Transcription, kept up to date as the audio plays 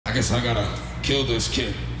I guess I gotta kill this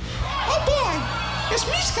kid. Oh boy, it's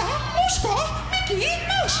Miska, Muska, Mickey,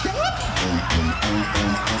 Muska.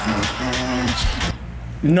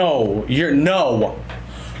 No, you're no.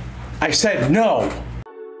 I said no.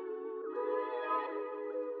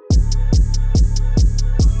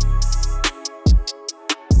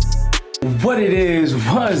 What it is,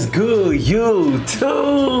 what's good,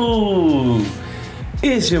 YouTube?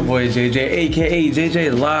 It's your boy JJ, aka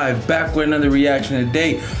JJ Live, back with another reaction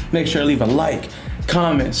today. Make sure to leave a like,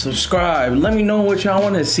 comment, subscribe. Let me know what y'all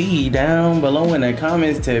want to see down below in the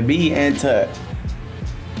comments to be and to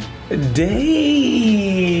day.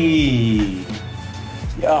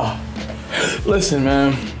 Yeah, listen,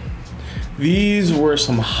 man. These were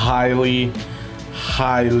some highly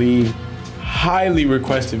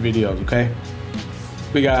requested videos, okay?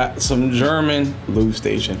 We got some German loop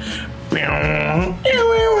station. You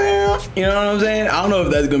know what I'm saying? I don't know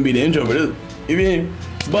if that's gonna be the intro,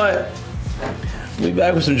 but we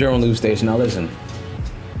back with some German loop station. Now listen,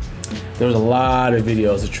 there was a lot of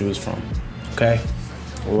videos to choose from, okay?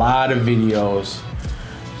 A lot of videos,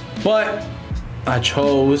 but I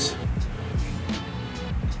chose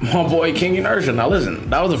my boy King INERTIA. Now listen,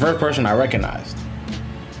 that was the first person I recognized.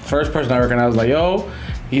 First person I recognized was like, yo,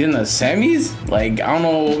 he's in the semis? Like, I don't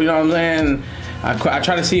know, you know what I'm saying? I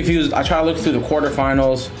tried to see if he was, I tried to look through the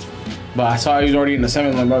quarterfinals, but I saw he was already in the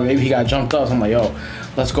semis. Like, bro, maybe he got jumped up. So I'm like, yo,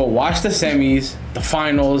 let's go watch the semis, the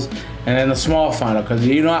finals, and then the small final. Cause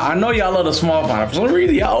you know, I know y'all love the small final. For some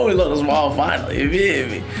reason, y'all always love the small final. You feel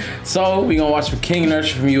me? So we gonna watch King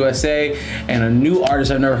INERTIA from USA and a new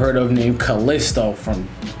artist I've never heard of named KALISTO from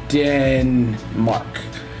Denmark.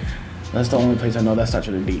 That's the only place I know that starts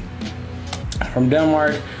with a D. From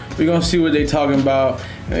Denmark, we're gonna see what they talking about.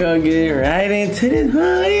 We're gonna get right into this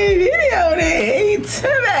video. Ladies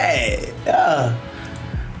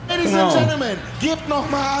and gentlemen, gebt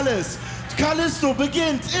noch mal alles. KALISTO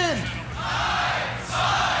beginnt in.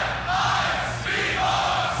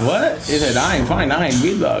 What? It said I ain't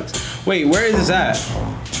Beatbox. Wait, where is this at?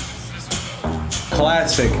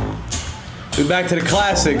 Classic. We back to the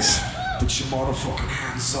classics. Put your motherfucking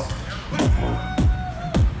hands up.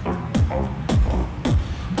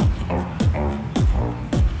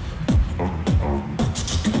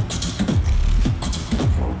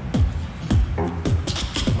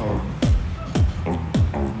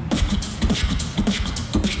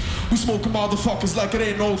 We smoking motherfuckers like it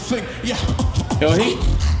ain't no thing. Yeah. Yo, he.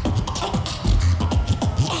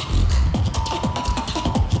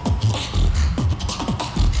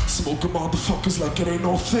 Smoking motherfuckers like it ain't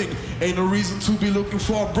no thing. Ain't no reason to be looking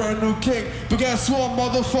for a brand new king. But guess what,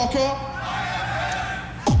 motherfucker?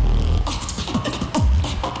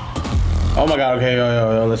 Oh my god, okay,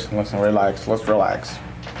 yo, listen, relax, let's relax.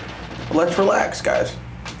 Let's relax, guys.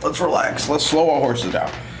 Let's relax, let's slow our horses down.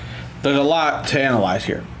 There's a lot to analyze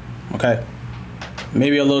here, okay?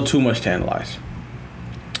 Maybe a little too much to analyze.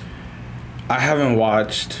 I haven't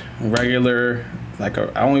watched regular,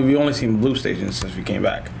 we only seen Blue Station since we came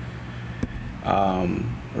back.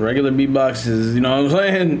 Regular beatbox is, you know what I'm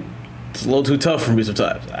saying? It's a little too tough for me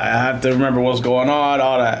sometimes. I have to remember what's going on,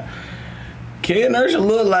 all that. King INERTIA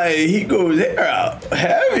look like he goes hair out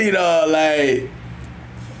heavy though, like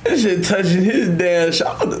this shit touching his damn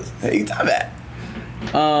shoulders. Hey, you talking about?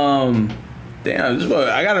 Damn, this boy,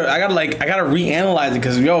 I gotta reanalyze it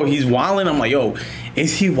because yo, he's wilding. I'm like, yo,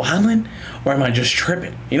 is he wilding or am I just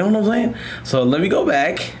tripping? You know what I'm saying? So let me go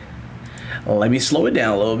back. Let me slow it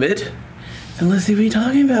down a little bit, and let's see what he's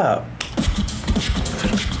talking about.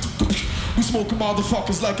 We smoking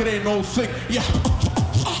motherfuckers like it ain't no thing. Yeah.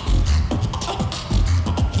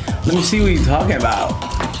 Let me see what he's talking about.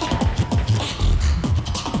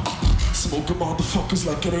 Smoking motherfuckers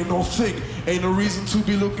like it ain't no thing. Ain't no reason to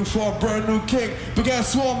be looking for a brand new king. But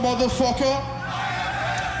guess what, motherfucker?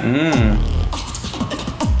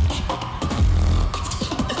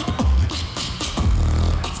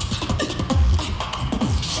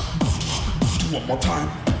 One more time.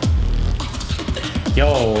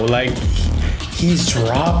 Yo, like, he's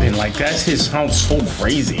dropping. Like, that shit sounds so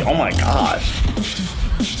crazy. Oh my gosh.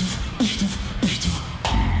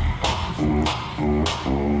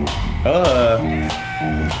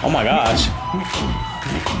 Oh my gosh.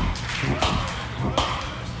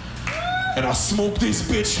 And I smoke this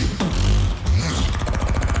bitch.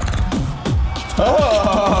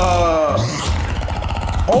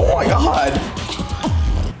 Oh my god.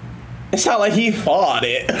 It sounded like he fought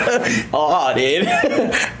it. Oh, dude.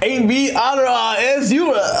 AB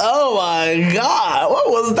SU. Oh my god. What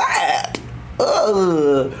was that?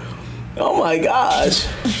 Oh my gosh.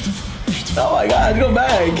 Oh my god, go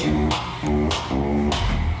back.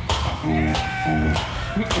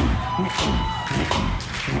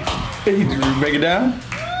 Hey, you break it down?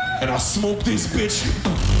 And I smoke this bitch.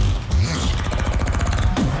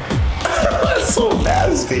 That's so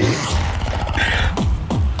nasty.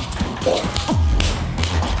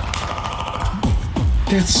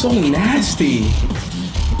 That's so nasty.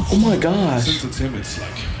 Oh my gosh. Since him, it's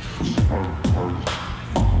like.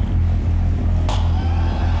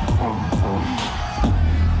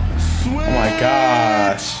 Oh my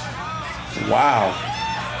gosh. Wow.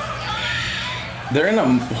 They're in a,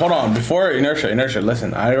 hold on, before inertia,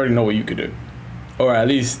 listen, I already know what you could do. Or at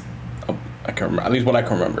least, I can remember, at least what I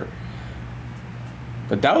can remember.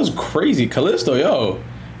 But that was crazy. Kalisto, yo,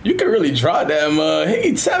 you can really draw them,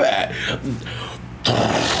 hey, Sabat.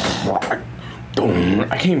 I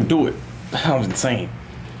can't even do it. That was insane.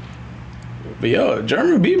 But yo,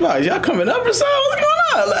 German Beatbox, y'all coming up or something? What's going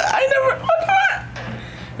on? Like, I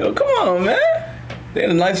never, yo, come on, man. They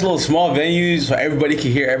had a nice little small venues so everybody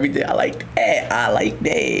can hear everything. I like that. I like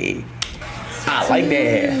that. I like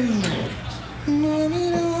that.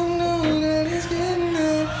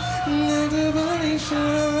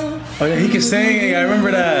 Oh yeah, he can sing. I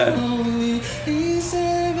remember that.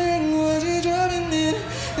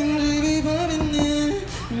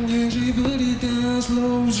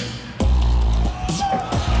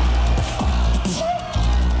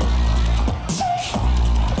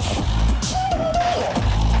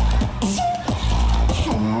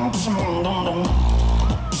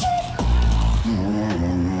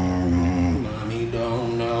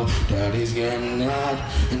 Daddy's getting hot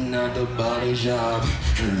and at the body shop.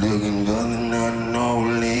 Looking for the not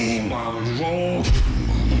only.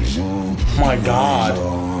 Oh my god.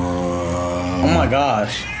 Oh my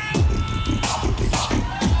gosh.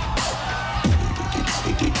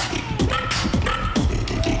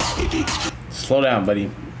 Slow down, buddy.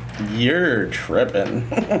 You're tripping.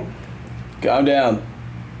 Calm down.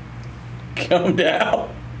 Calm down.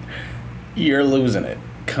 You're losing it.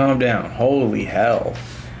 Calm down. Holy hell.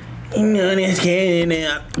 Yo,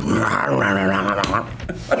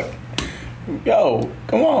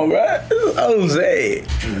 come on, bro. This is Jose.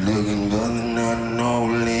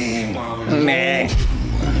 Nah.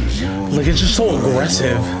 Look, it's just so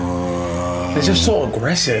aggressive. It's just so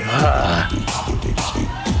aggressive.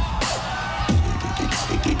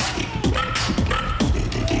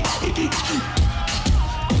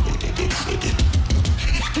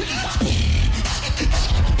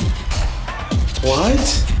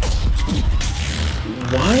 What?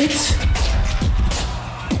 What?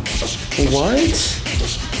 What?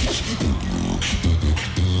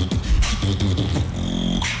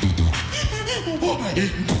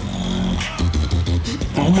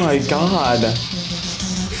 Oh my god.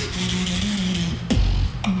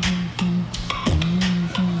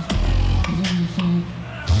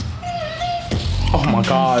 Oh my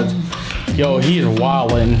god. Yo, he's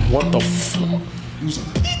wildin'. What the f?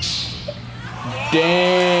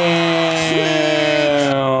 Damn.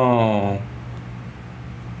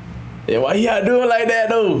 Yeah, why he had to do it like that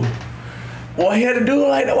though? Why he had to do it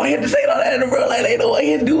like that? Why he had to say all that, bro? Like that? Why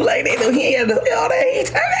he had to do it like that? Though? He had to say all that.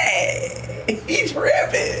 He's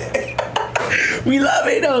rapping. We love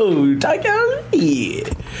it though. Talk your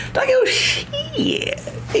shit. Talk your shit.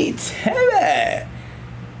 Hey, tell that.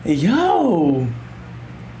 Yo.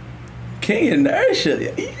 King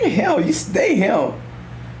Inertia. You him. You stay him.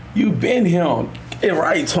 You been him. Get it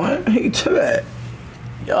right, twin. Hey, tell that.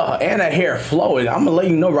 Yo, and that hair flowing. I'm gonna let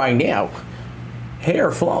you know right now.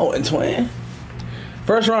 Hair flowing, twin.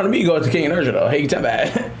 First round of me goes to King Inertia though. Hey, tell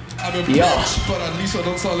that. I'm a bitch, but at least I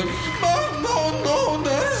don't sound like no,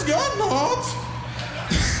 that's God not.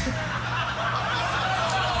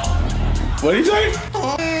 What did you say?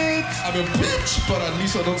 I'm a bitch, but at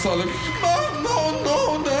least I don't sound like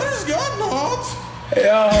no, that's God not.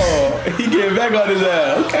 Yo, he getting back on his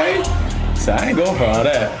ass. Okay. So I ain't going for all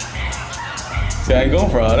that.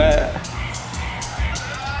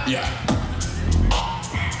 Yeah.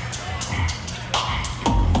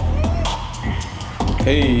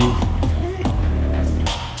 Hey.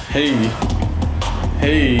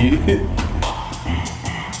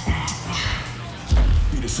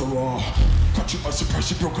 Beat it so raw. Caught you by surprise,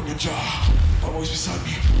 you broken your jaw. Always beside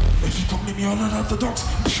me. If you come near me, I'll let out the dogs.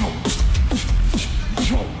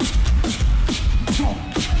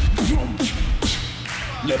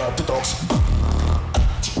 Let out the dogs.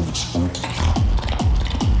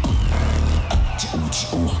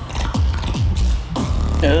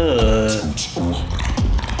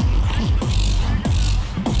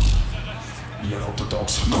 Let out the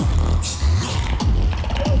dogs.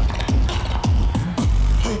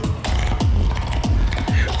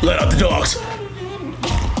 Let out the dogs.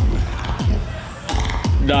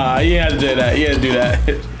 Nah, you had to do that. You had to do that.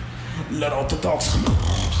 Let out the dogs.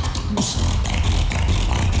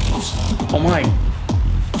 Oh my.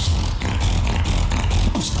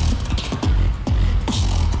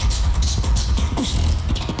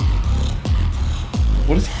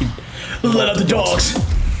 What is he? Let out the dogs.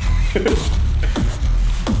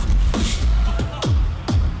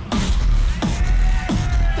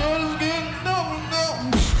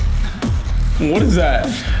 What is that?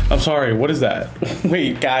 I'm sorry, what is that?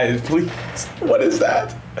 Wait, guys, please. What is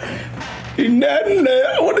that?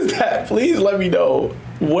 What is that? Please let me know.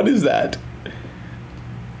 What is that?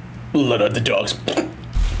 Let out the dogs.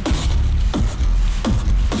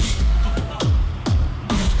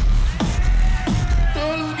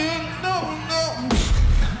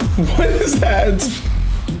 What is that?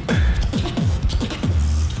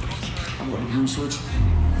 I'm gonna switch.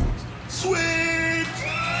 Switch!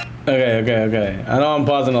 Okay. I know I'm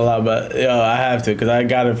pausing a lot, but yo, I have to because I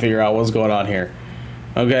gotta figure out what's going on here.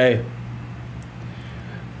 Okay.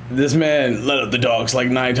 This man let out the dogs like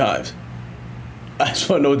 9 times. I just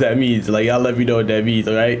want to know what that means. Like, y'all let me know what that means,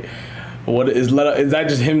 right? What is let out? Is that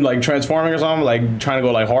just him like transforming or something? Like trying to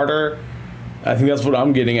go like harder? I think that's what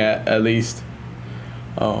I'm getting at least.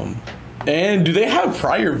 And do they have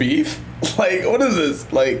prior beef? Like, what is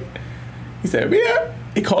this? Like, he said, yeah.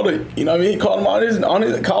 He called it, you know what I mean? He called him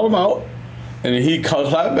called him out, and then he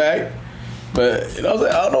clapped back. But you know what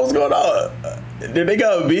I'm saying? I don't know what's going on. Did they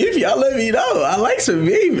got beef? Y'all let me know. I like some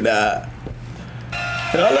beef now.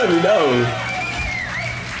 Y'all let me know.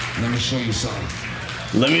 Let me show you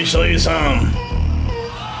something. Let me show you some.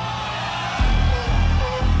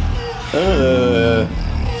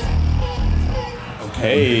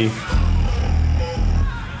 Okay. Hey.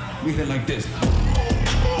 We hit it like this.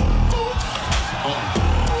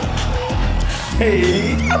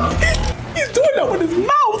 Hey. He's doing that with his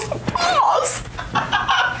mouth. Pause.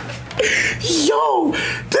 Yo,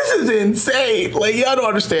 this is insane. Like, y'all don't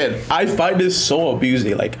understand. I find this so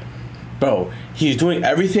abusing. Like, bro, he's doing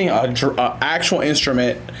everything an actual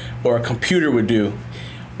instrument or a computer would do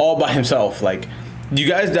all by himself. Like, you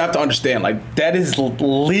guys have to understand, like, that is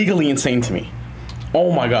legally insane to me.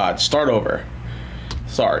 Oh my God, start over.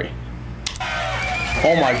 Sorry.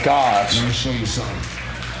 Oh my gosh. Let me show you something.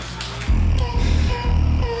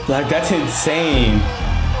 Like, that's insane.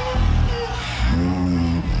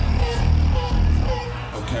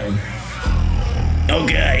 Okay.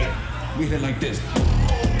 Okay. We hit it like this.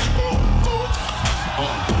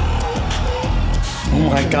 Oh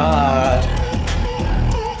my God.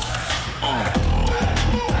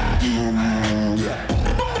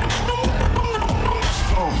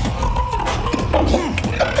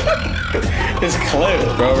 It's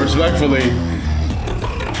clip, bro, respectfully.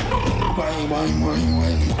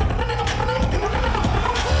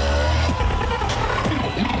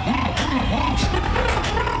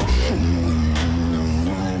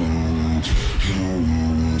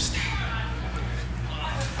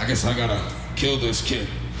 I guess I gotta kill this kid.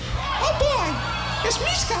 Oh boy, it's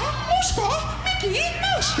Miska, Muska, Mickey,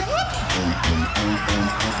 Mouse,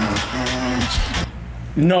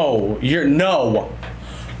 No, you're no.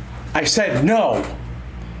 I said no.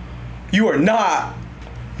 You are not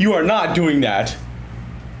doing that.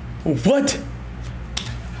 What?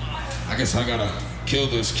 I guess I gotta kill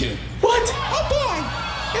this kid. What? Oh boy,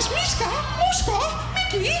 it's Miska, Muska,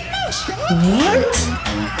 Mickey, Mouse, What?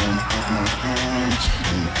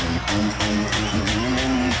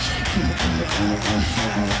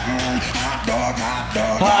 Hot dog, hot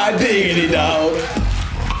dog. Hot diggity dog.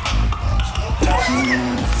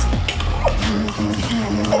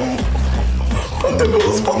 What the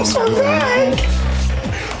goosebumps are back?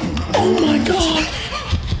 Oh my God.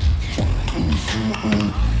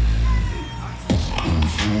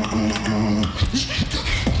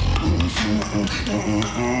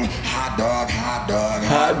 Hot dog, hot dog.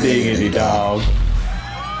 Hot diggity dog.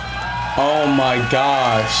 Oh my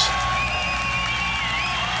gosh.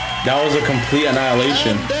 That was a complete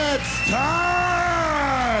annihilation. And that's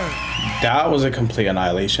time! That was a complete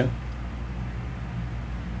annihilation.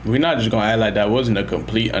 We're not just gonna act like that wasn't a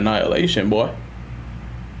complete annihilation, boy.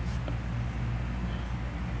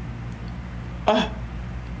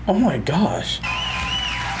 Oh my gosh.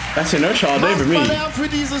 That's inertia all day for me. Lärm für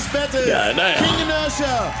dieses Battle. God damn. King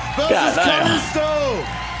Inertia versus KALISTO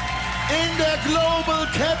in der Global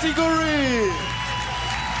Category.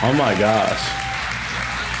 Oh my gosh.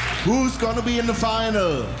 Who's gonna be in the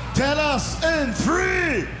final? Tell us in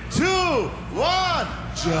 3, 2, 1.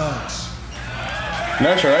 Judge.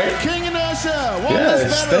 Inertia, right? King Inertia won Yes,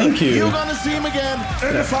 this battle. thank you. You're gonna see him again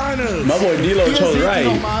in the finals. My boy D-Lo chose right.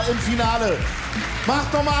 Nochmal im Finale.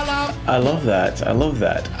 I love that. I love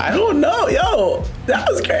that. I don't know, yo. That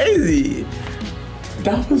was crazy.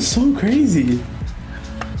 That was so crazy.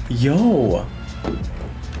 Yo.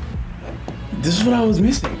 This is what I was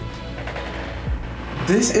missing.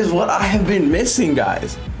 This is what I have been missing,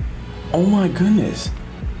 guys. Oh my goodness.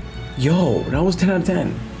 Yo, that was 10 out of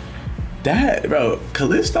 10. That, bro,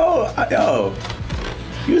 Kalisto, yo,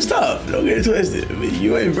 you was tough. Don't get it twisted. I mean,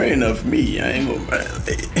 you ain't brave enough for me. I ain't gonna.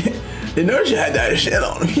 INERTIA had that shit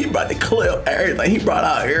on him. He brought the clip, everything. He brought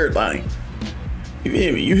out everything. You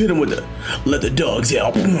hear me? You hit him with the let the dogs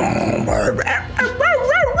yell. You know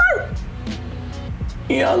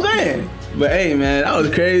what I'm saying? But hey, man, that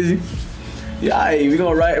was crazy. Yeah, hey, we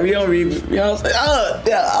gonna read, you know what I'm saying?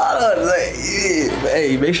 But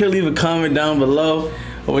hey, make sure to leave a comment down below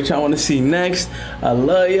of what y'all want to see next. I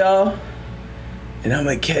love y'all, and I'm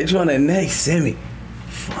gonna catch you on the next semi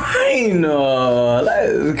final.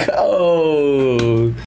 Let's go.